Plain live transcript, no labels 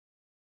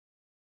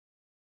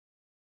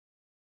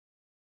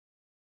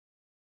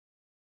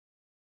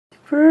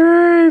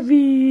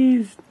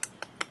Furbies.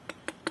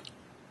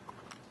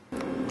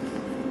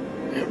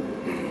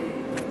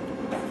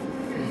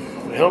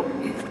 Well,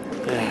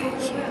 yeah,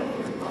 so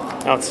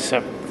now it's the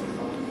 7th.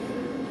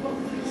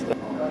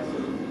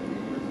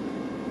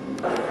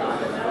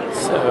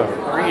 So,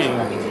 reading.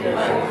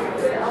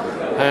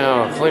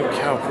 Flame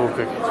cow pool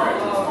cookie.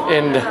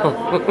 And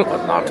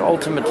not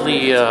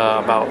ultimately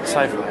about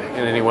sci-fi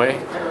in any way.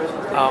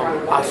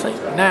 I think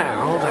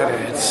now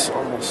that it's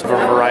almost a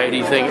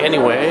variety thing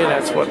anyway,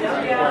 that's what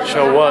the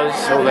show was,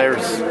 so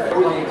there's...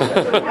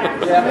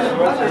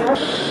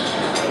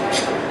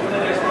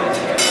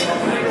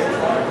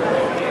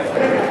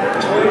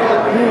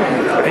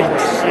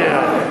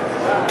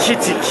 Yeah.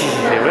 Kitty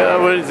kitty.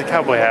 Well, what is a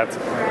cowboy hat?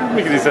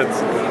 Make any sense.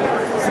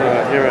 So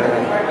here I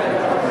am.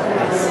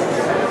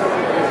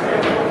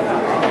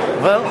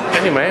 Well,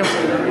 anyway,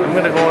 I'm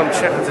gonna go and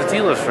check the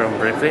dealer's room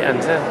briefly,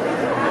 and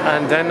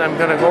then I'm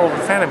gonna go over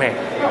to Fanime.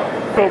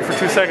 Go for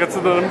 2 seconds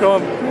and then I'm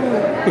gone.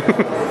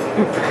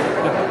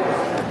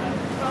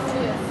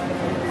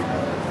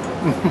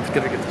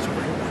 Gotta get this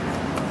working.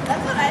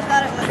 That's what I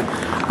thought it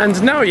was.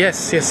 And now,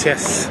 yes. Here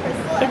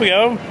we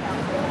go.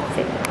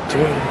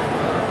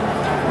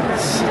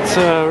 It's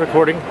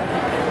recording.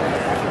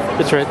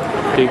 It's right.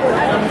 Big.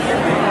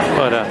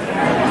 But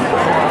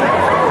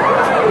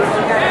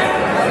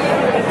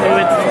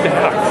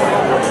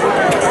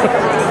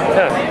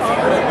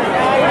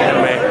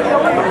anyway,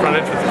 the front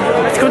entrance.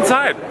 Let's go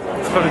inside.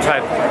 Let's go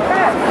inside.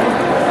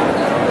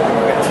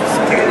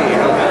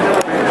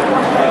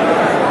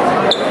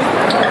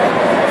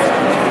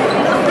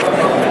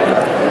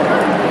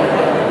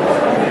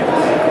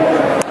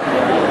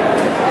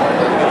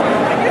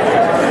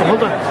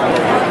 Hold on.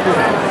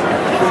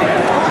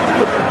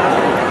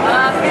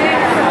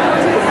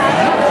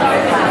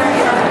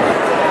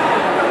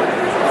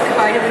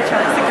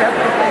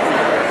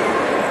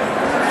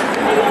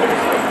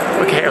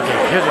 Okay,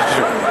 here's what to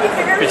do.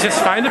 You just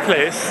find a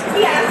place.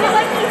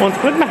 Und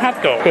where'd my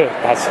hat go? Good,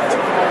 that's it.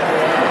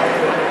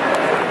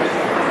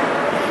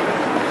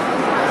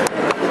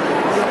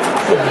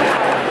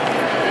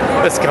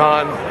 It's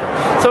gone.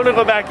 So I'm gonna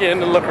go back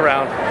in and look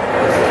around.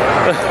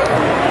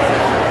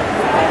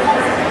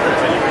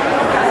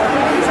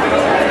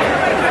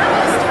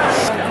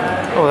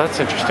 Oh, that's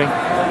interesting.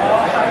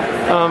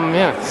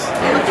 Yes.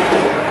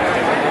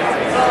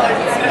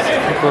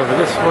 Go over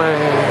this way.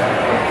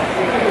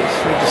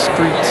 So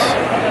discreet.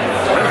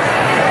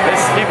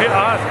 Let's keep it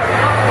on.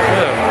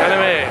 Yeah,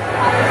 anyway.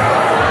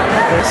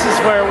 This is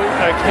where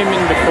I came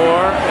in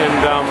before,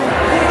 and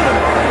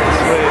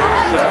this way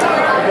is,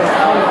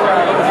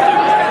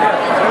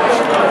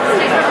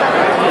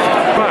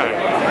 right.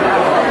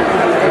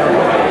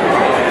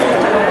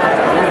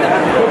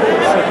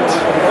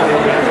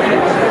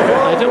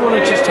 I don't want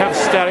to just have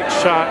static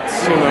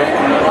shots, you know.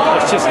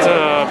 It's just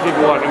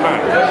people walking by.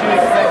 It's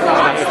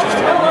not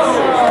interesting.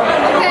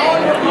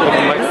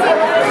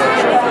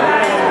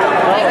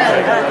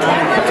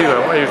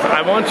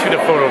 I want you to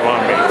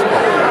photobomb me.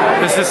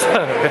 This is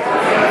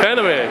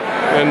anime,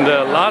 and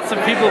lots of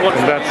people want.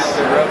 That's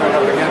the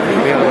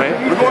other way.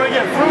 We're going to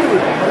get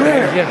food.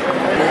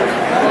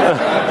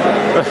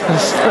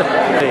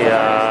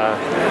 Yeah.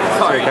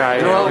 Sorry, guy.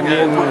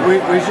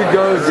 We should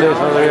go to this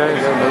other guy.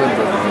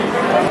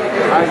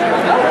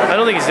 I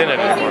don't think he's in it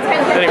anymore.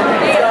 Anyway.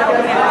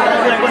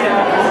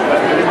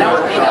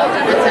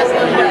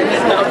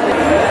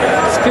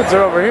 These kids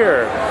are over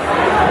here.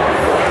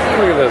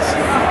 Look at this.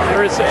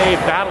 There is a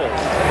battle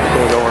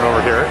going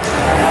over here.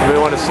 You may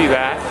want to see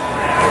that.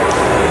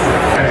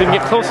 Didn't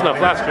get close enough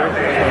last year.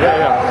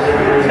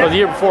 Yeah. Oh, the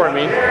year before, I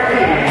mean.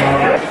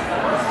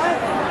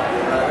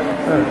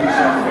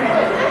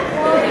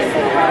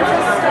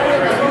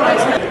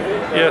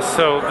 Yes,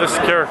 so this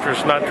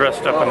character's not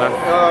dressed up enough.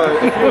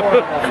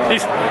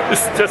 He's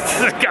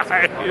just a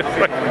guy. He's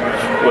like,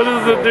 what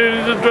is it, dude?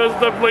 He's just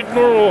dressed up like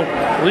normal.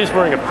 At least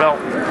wearing a belt.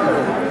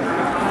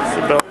 It's a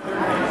belt.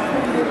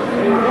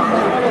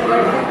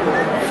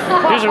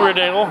 Here's a weird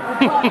angle.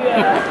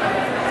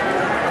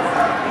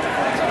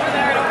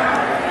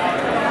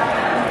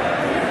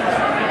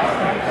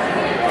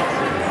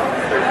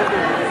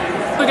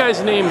 The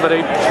guy's name, but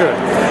I should.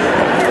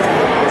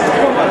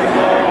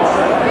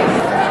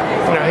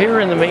 Now here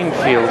in the main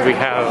field we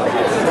have,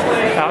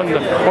 out in the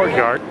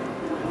courtyard,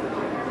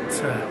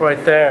 it's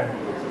right there.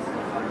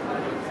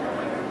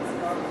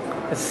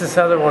 It's this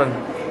other one.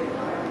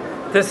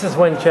 This is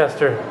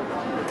Winchester.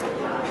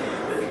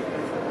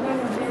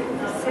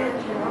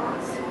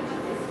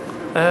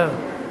 Oh.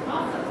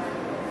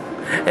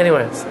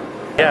 Anyways,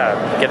 yeah,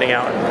 getting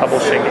out and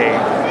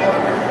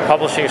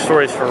publishing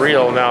stories for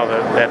real now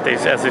that they,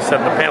 as they said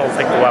in the panel,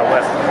 think the Wild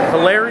West.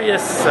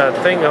 Hilarious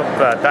thing of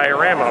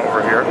diorama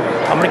over here.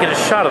 I'm gonna get a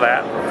shot of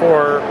that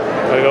before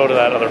we go to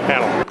that other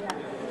panel.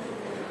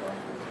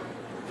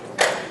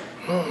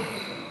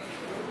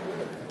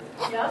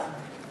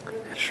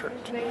 Shirt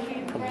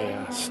from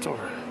the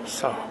store.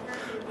 So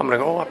I'm gonna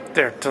go up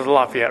there to the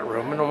Lafayette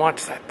room and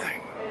watch that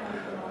thing.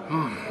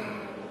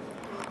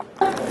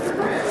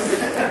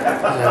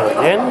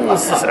 Again,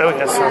 this is, oh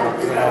yes,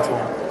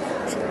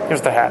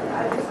 here's the hat.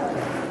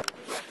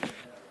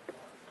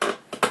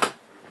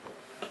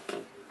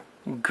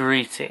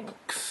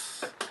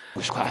 Greetings.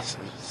 English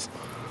classes.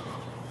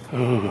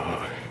 Ooh.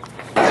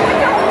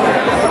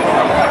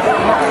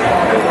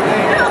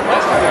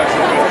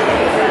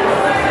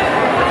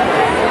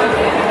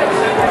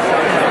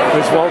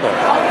 Where's Waldo?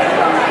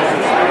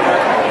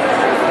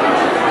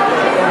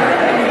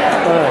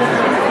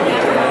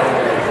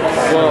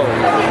 Whoa.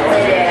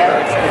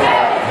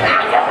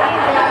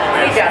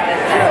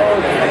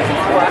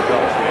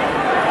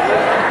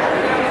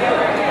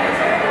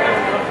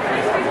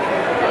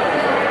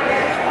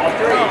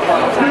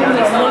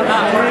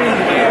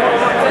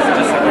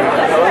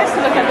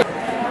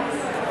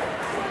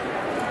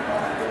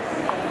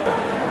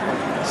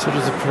 So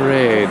does a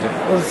parade.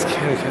 Oh, this is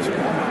Kal Kat.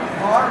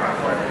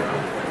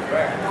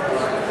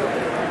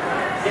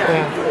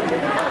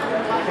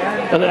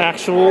 Yeah. An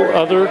actual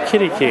other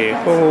kitty key.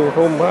 Oh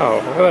wow.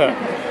 Look at that.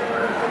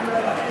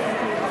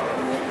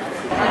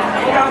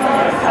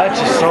 I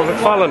just saw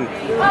McFarlane.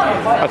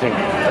 I think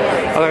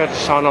I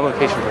just saw an on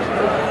location person.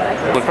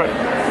 Look right.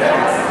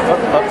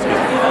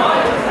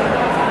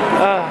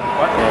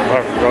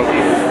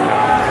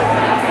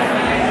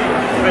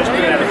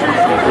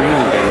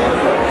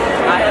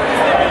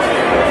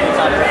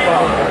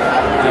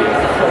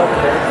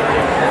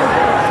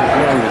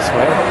 This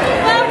way.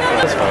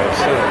 This way.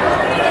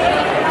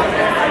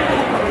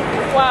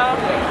 Wow.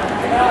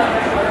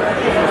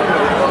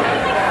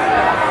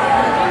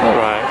 All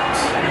right.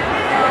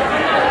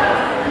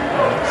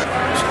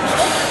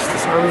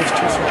 This army is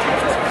too small.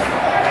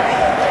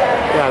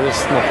 Yeah,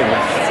 there's nothing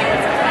left.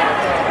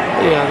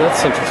 Yeah,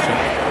 that's interesting.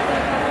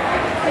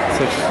 That's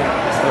interesting.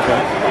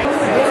 Okay.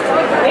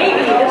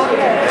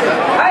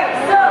 Alright,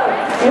 so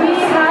we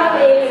have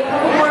a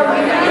couple more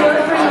videos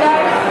for you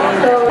guys.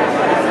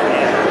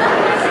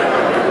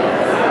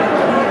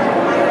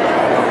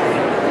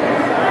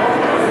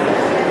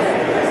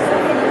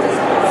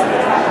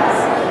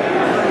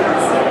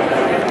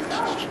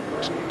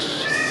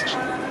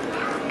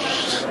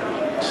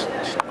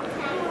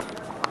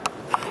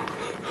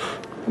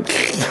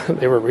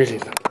 They were reading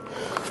them.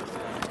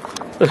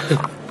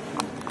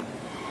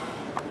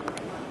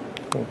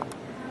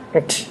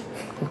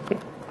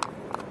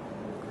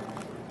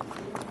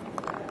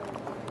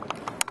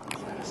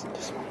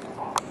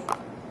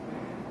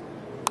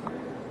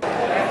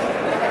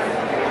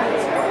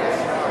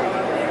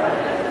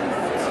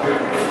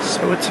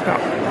 So it's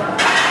about.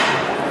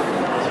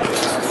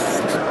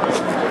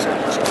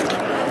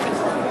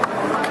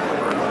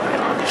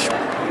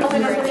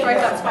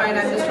 That's fine.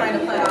 I'm just trying to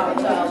plan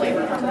out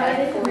labor for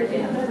tonight before we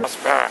do. That's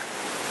back.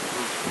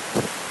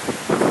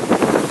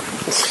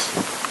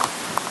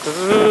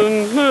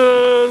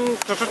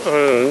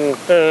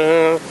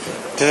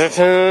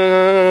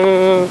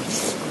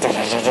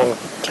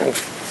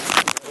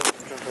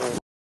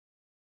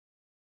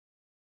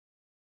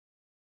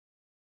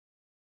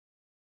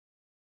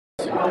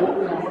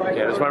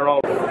 Okay, this is my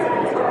roll.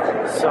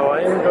 So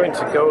I am going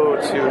to go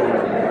to,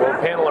 well, the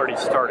panel already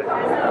started.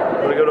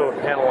 I'm going to go to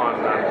a panel on,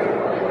 I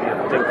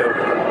think of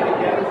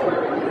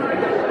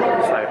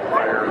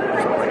sci-fi or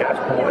something like that.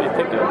 What do you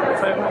think of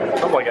sci-fi?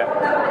 Something like that.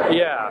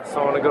 Yeah,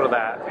 so I want to go to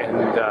that and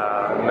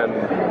then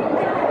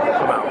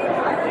come out.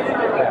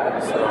 Yeah,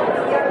 so.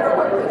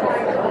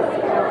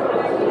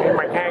 Here's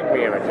my tag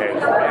me imitation.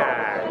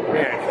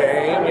 Yeah,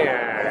 see?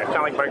 Yeah. It's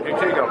not like my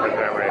kitty girlfriend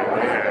that way.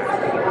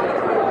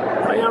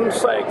 Yeah. My young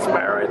sakes,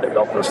 Mary, they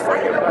built this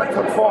thing in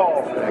the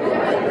fall.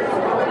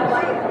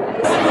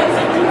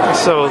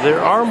 So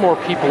there are more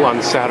people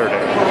on Saturday.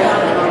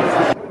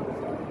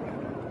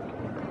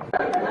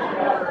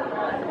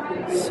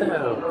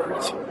 So,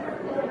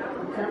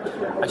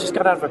 I just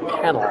got out of a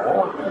panel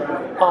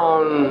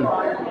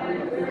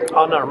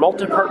on our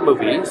multi-part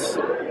movies,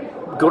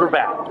 good or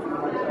bad.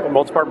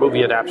 Multi-part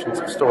movie adaptations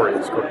of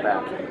stories, good or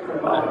bad.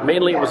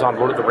 Mainly it was on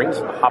Lord of the Rings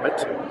and The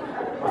Hobbit,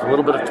 with a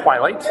little bit of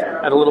Twilight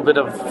and a little bit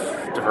of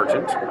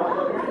Divergent.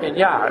 And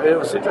yeah, it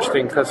was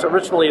interesting because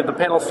originally the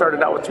panel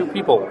started out with 2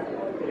 people.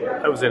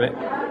 I was in it.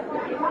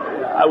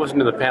 I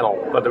wasn't in the panel,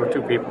 but there were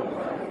 2 people.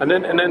 And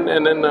then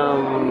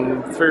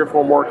 3 or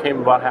 4 more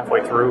came about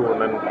halfway through,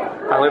 and then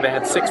finally they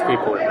had 6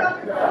 people in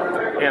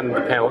there. And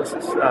the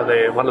panelists,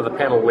 one of the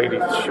panel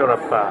ladies showed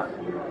up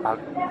about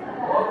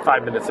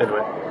 5 minutes into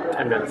it,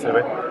 10 minutes into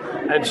it,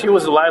 and she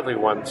was the lively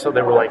one. So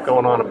they were like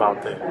going on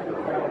about the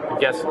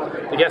guest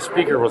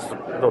speaker was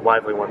the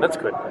lively one. That's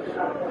good.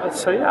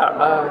 So yeah,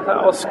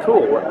 that was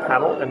cool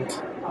panel, and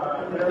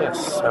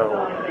yes,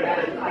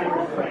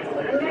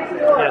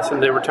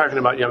 and they were talking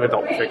about young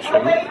adult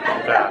fiction.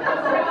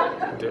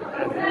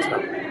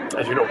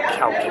 As you know,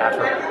 Kal Kat.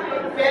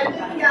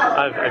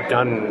 I've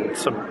done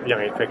some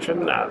young adult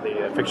fiction,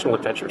 the fictional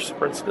adventures,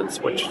 for instance,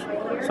 which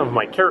some of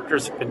my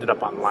characters ended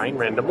up online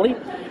randomly,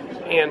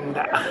 and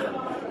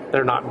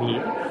they're not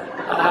me.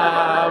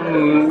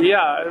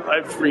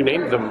 I've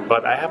renamed them,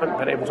 but I haven't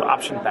been able to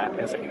option that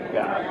as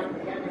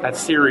that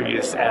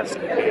series as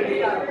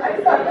a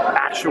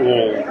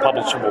actual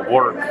publishable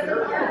work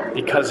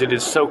because it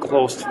is so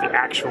close to the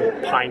actual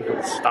Pine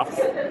Hill stuff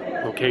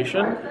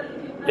location,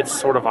 it's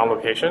sort of on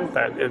location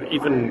that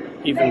even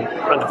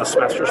under the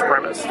semester's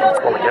premise, it's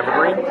more like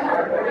evergreen,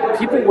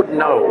 people would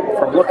know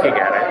from looking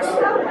at it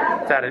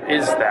that it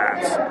is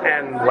that,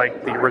 and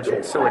like the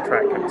original silly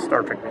track in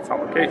Star Trek Meets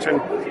on Location,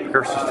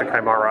 Versus to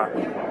Chimera,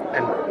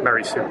 and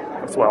Mary Sue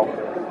as well.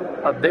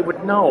 They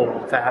would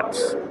know that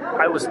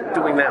I was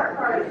doing them,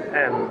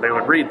 and they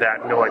would read that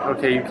and go like,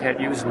 okay, you can't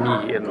use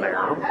me in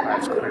there.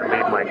 That's clearly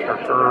my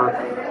character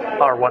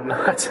or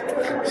whatnot.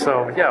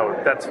 So yeah,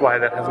 that's why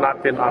that has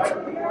not been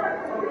optional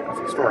as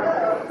a story.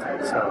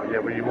 So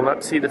yeah, you will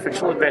not see the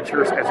fictional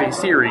adventures as a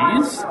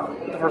series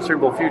in the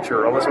foreseeable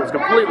future, unless it was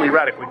completely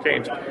radically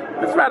changed.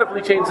 If it's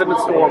radically changed, then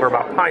it's no longer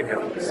about Pine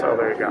Hill. So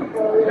there you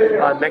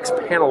go. Next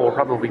panel will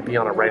probably be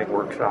on a writing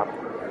workshop.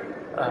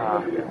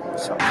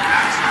 So.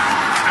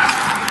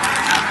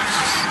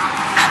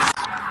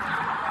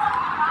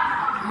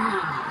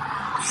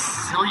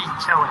 Silly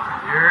Kelly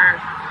here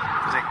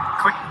with a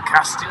quick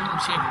costume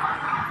change.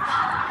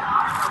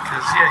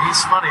 Because, yeah,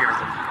 he's funnier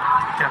than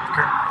Captain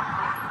Kirk.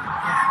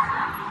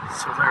 Yeah.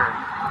 So there.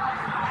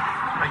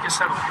 I guess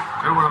I'll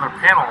go to another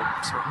panel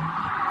soon.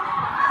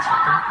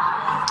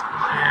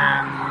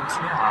 And,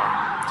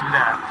 yeah, do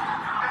that.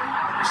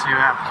 See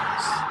what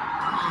happens.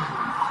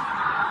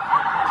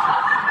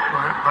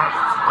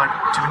 But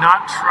do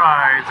not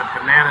try the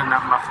banana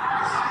nut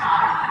muffins.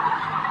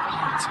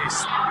 It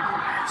tastes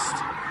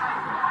nasty.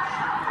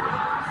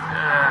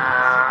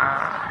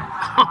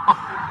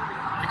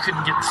 I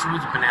couldn't get through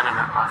the banana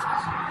nut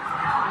muffins.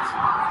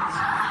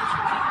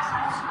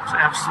 It was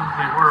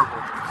absolutely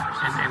horrible.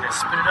 And I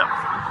spit it up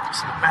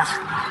just in the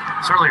bathroom.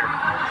 It's earlier.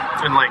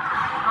 And like,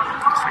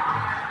 it's like,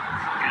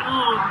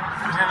 ew,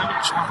 banana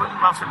nut chocolate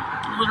muffin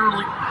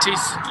literally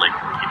tasted like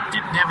it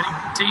didn't have any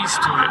taste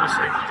to it. It was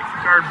like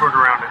cardboard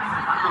around it.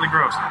 Really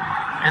gross.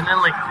 And then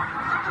like,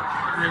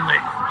 then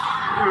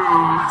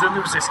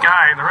there was this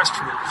guy in the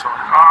restroom. So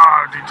like,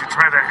 oh, did you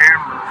try the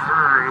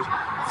hamburger?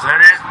 Is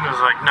that it? And it was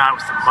like, no, it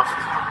was the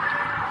muffin.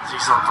 So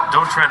he's like,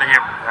 don't try the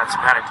hamburger. That's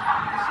a bad idea.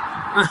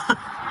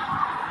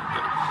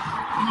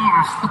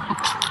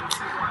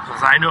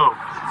 Because I know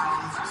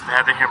they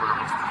had the hamburger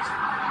muffin.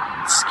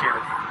 It's scary.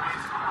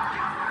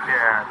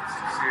 Yeah.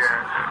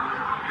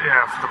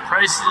 For the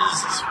prices,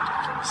 it's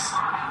ridiculous.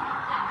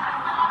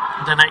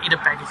 And then I eat a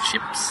bag of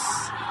chips.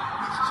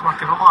 Just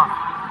walking along.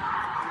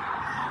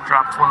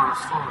 Dropped one on the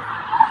floor.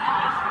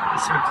 I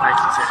said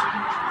politely,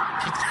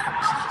 pick that up,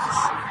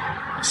 please.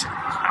 I said,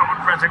 I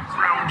would rather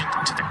ground it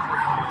into the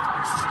ground with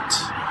my foot.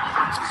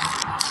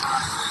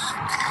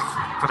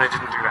 But I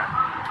didn't do that.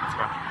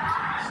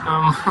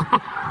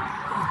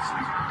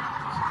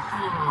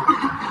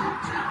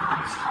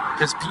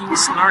 Because being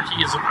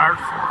snarky is an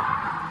art form.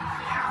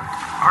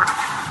 Art.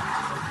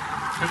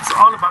 It's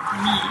all about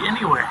me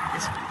anyway,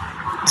 isn't it?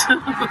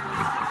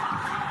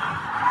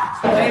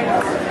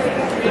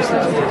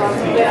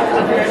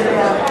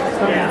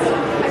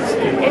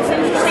 It's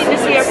interesting to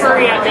see a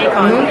furry at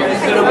BayCon.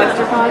 Go to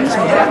WesterCon.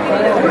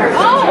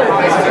 Oh!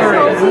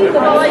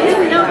 Well, I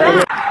didn't know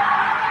that.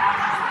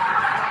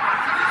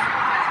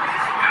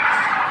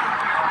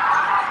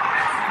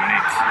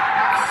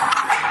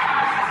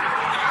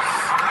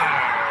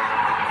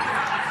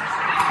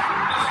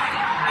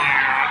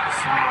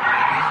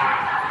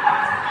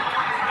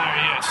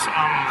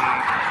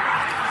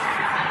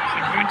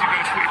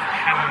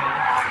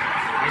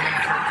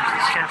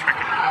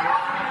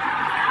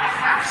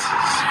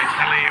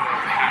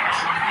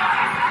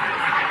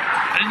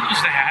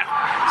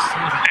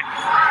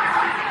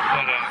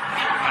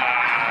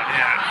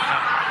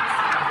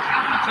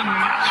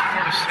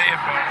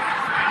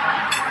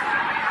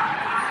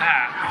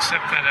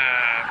 Except that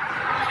I'm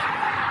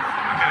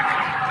gonna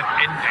come up with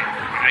an ending.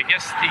 I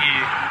guess the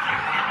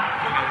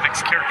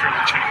next character of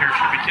the check here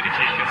should be Kitty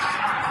Key, because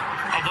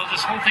although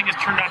this whole thing has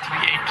turned out to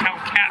be a Kal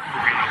Kat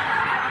movie,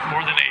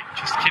 more than a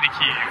just Kitty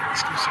Key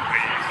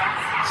exclusively,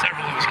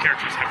 several of his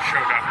characters have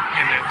showed up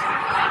in it.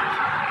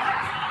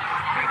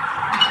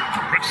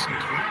 But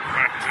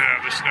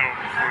there's no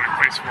really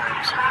place for him,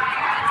 so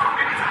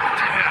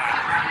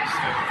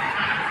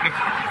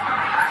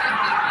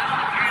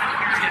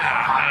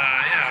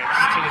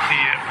still at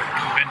the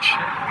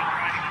convention.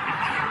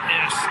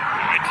 Yes,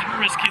 I didn't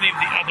risk any of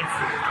the other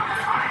food.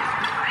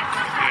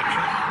 Good.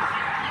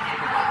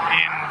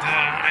 And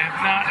I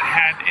have not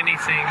had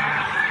anything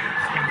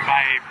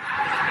imbibe.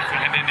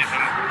 I had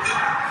anything.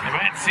 I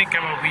might think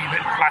I'm a wee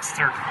bit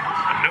plastered,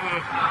 but no,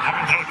 I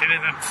haven't drunk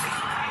anything.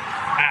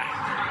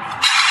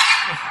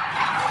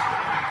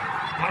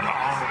 Not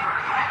all.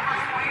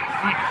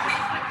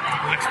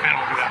 The next man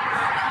will do that.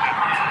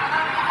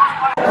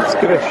 Let's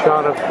get a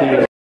shot of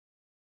the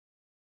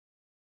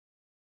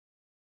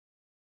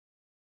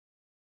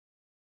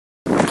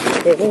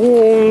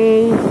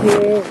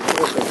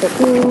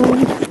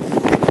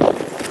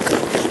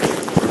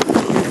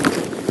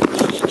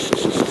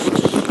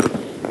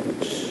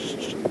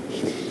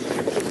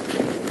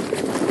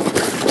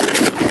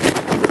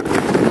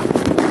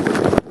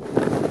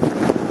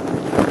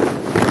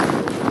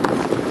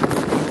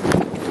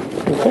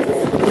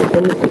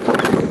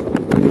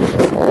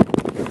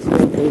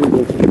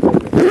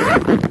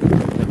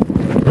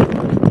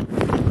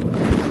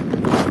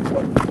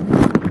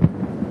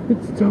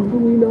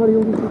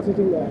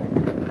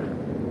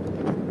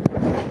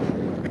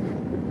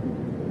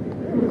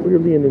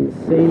Clearly an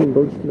insane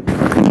motion.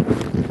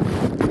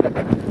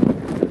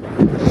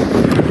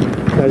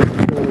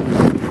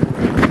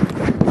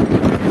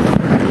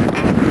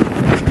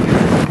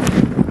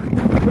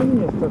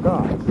 Took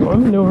off, so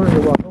I'm in no hurry to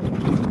walk home.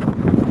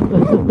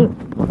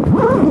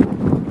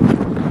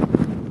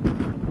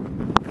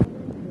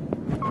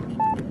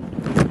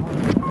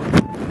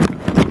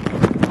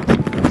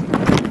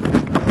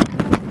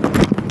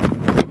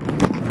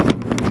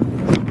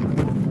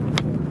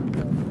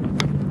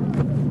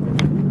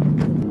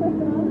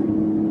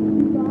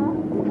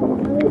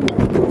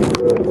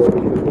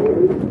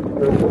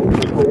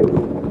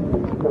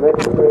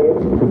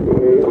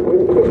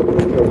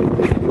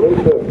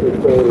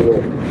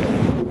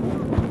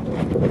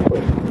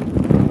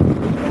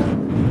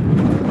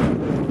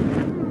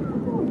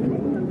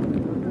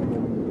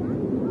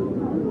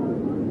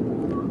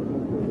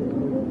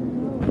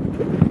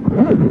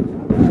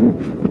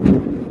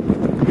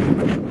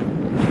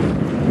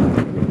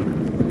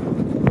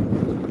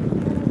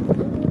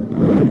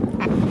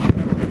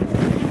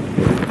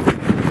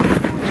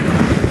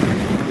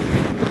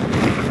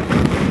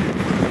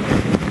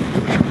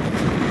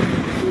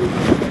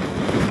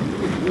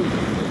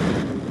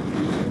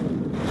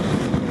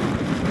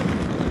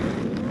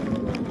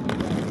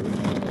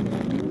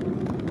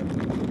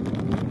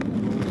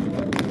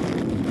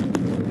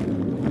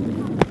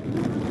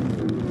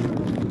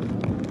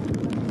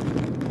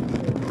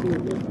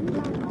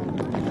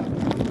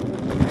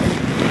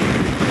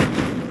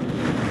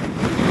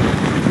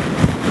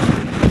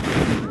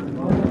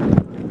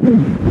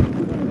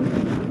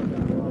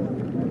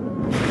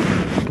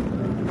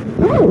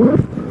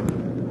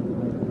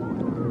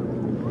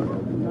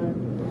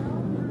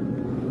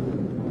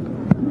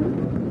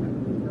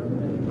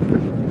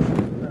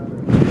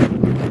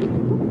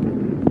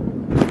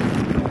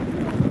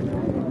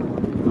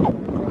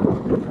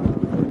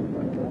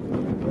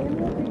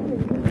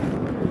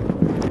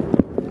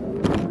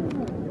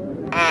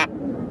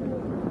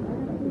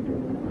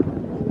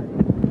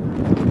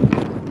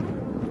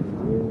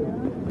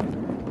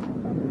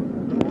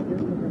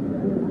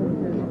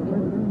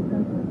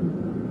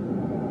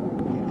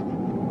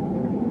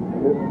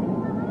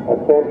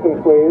 Attention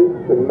please,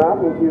 to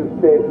Mountain View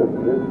Station.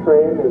 This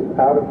train is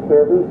out of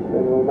service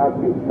and will not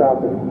be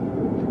stopping.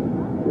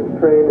 This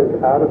train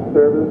is out of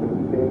service,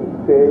 being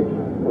staged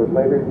for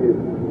later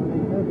use.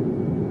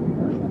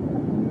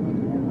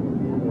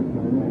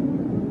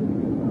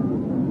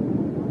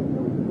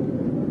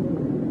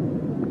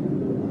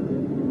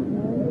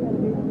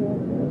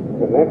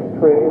 The next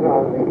train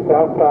on the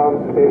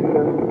southbound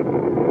station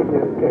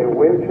is a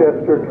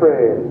Winchester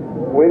train.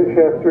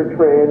 Winchester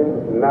train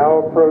now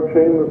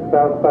approaching the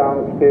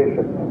southbound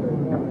station.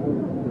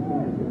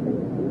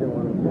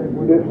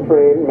 This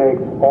train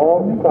makes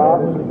all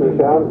stops to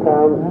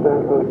downtown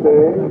San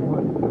Jose,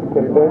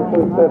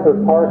 Convention Center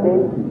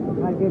parking,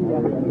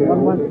 to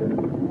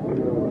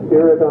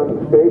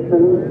Spiridon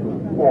Station,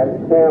 and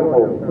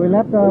Campbell. We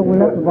left vào 5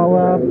 minutes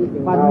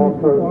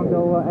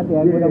at the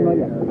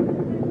end.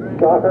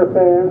 Soccer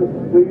fans,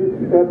 please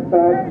step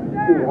back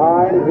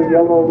behind the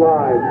yellow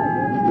line.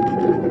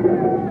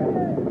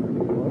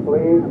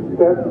 Please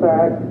step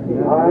back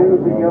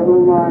behind the yellow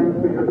line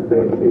for your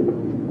safety.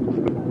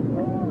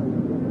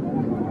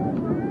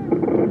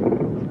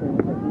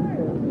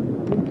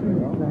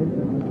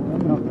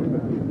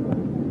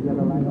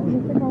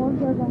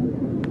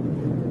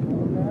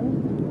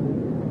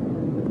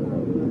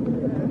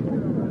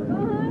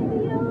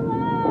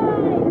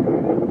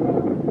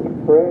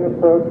 Train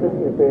approaching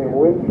is a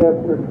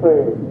Winchester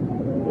train.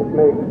 It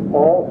makes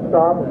all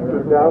stops to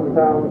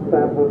downtown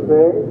San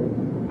Jose,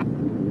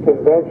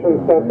 Convention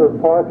Center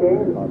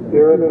parking,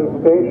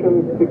 Spiridon Station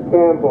to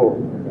Campbell.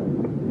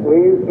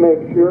 Please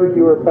make sure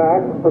you are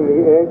back from the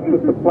edge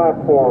of the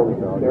platform.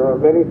 There are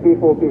many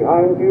people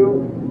behind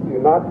you. Do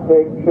not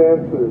take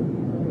chances.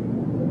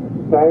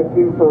 Thank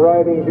you for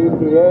riding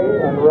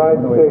BTA and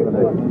ride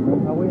safely.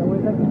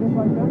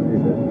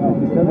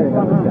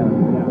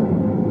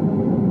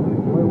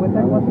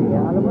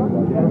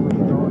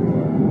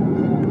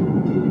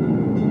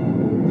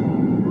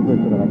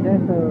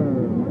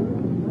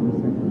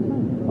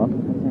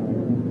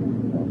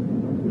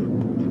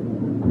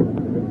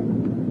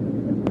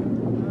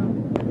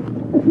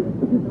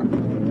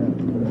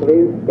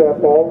 Please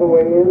step all the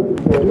way in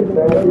for the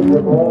passage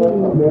of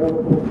all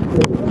available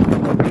seats.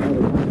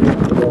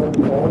 Step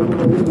all the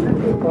way into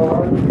the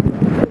car.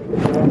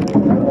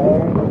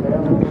 All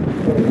available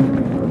space.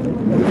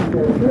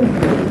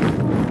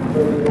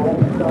 All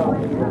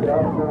stops for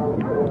downtown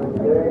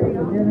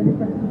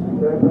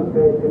San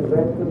Jose,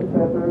 Convention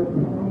Center,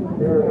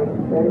 Spiridon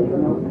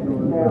Station,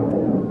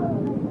 Campbell,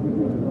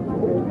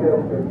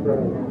 Winchester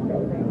train.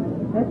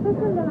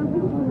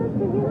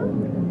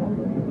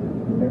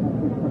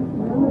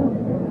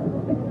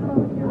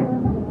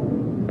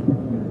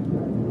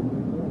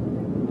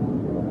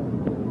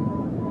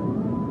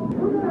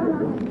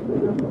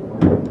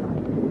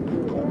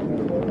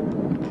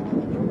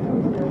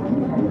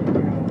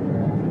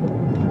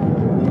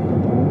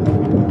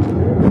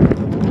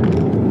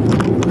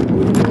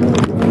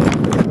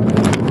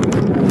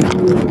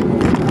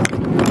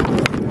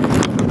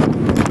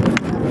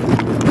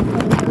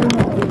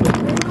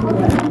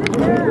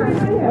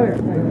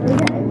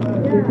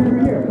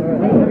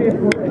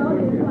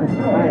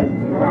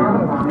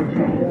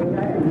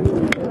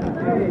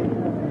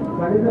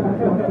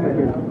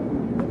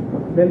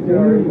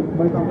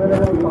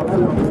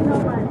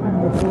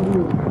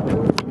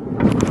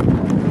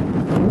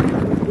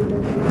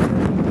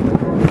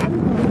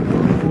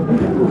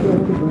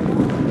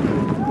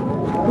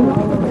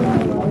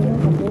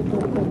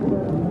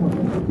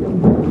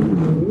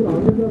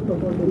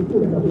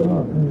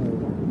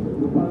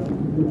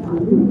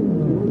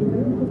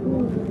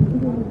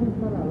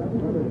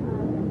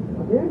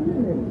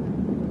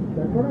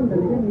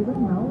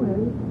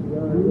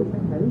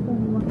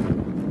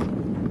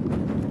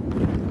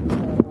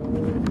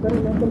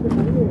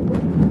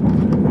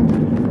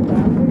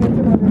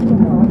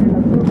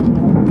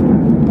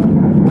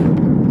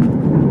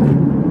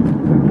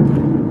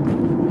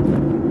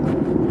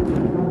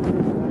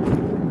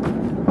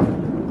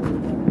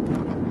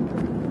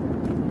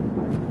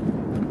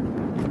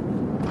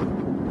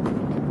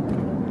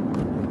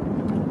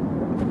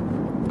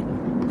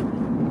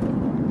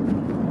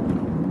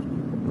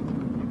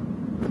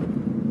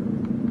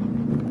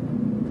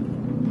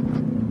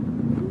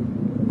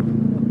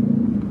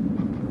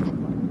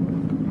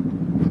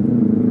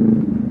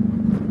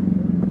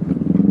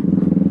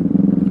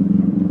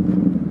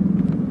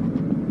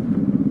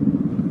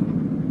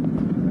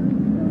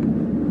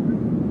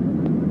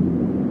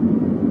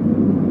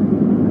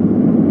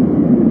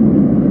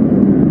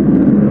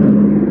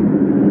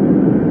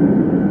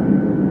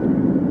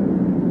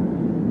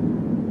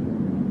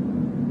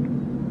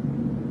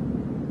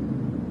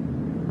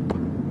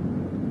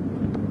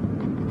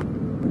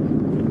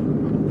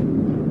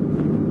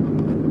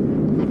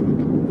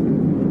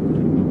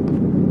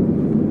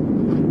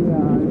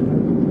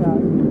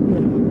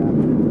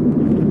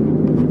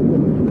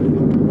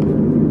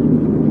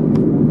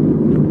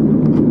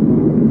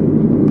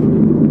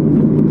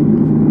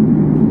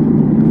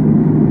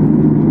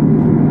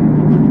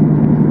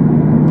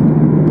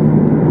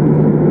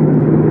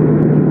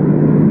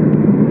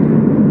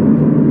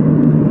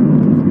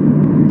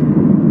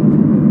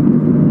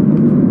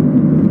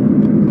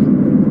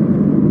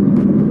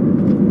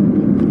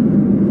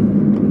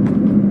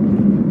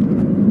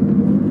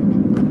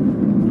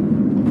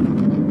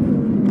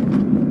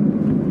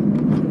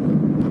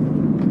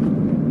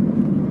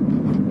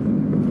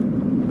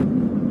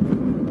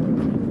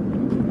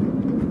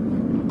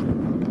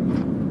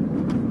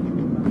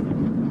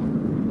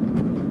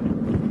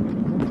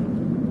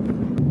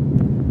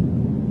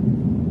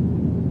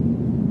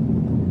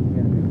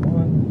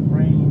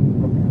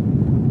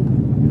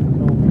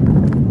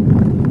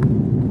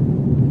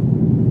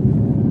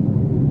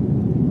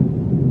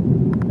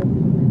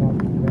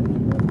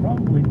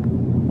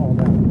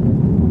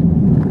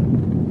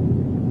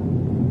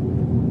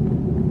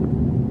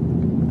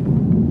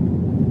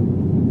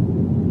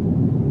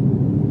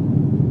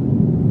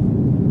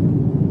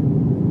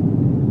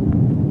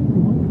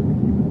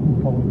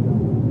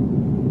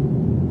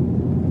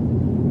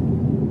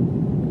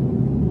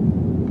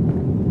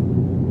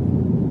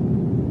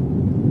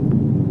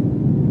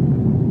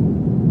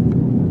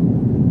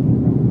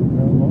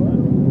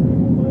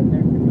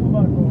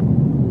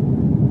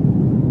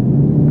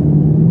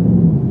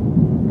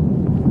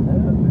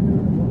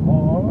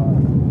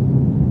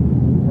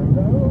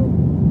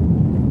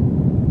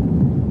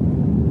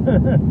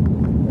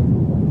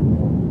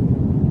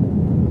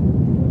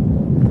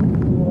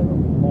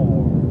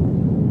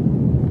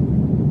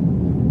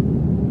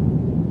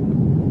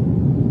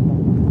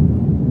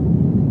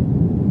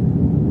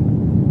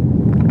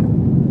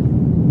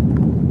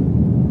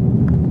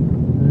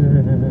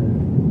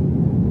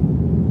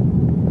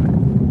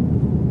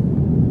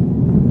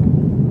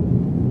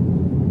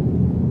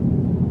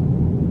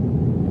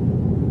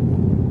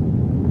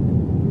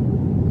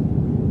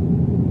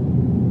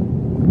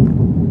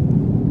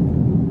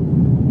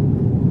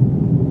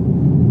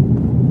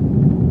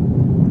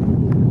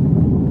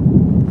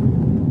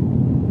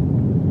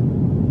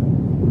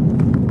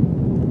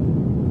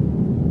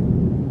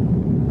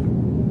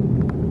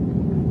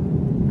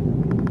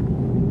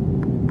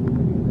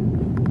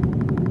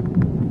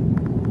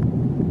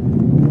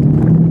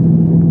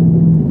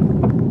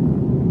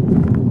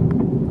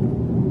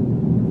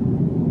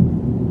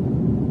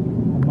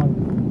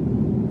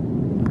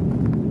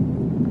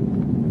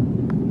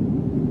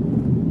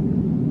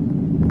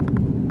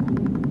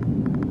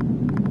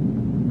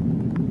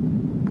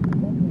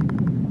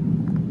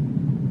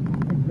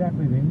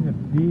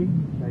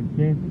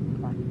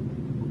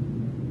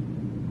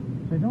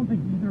 I don't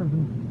think either of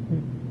them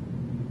fit.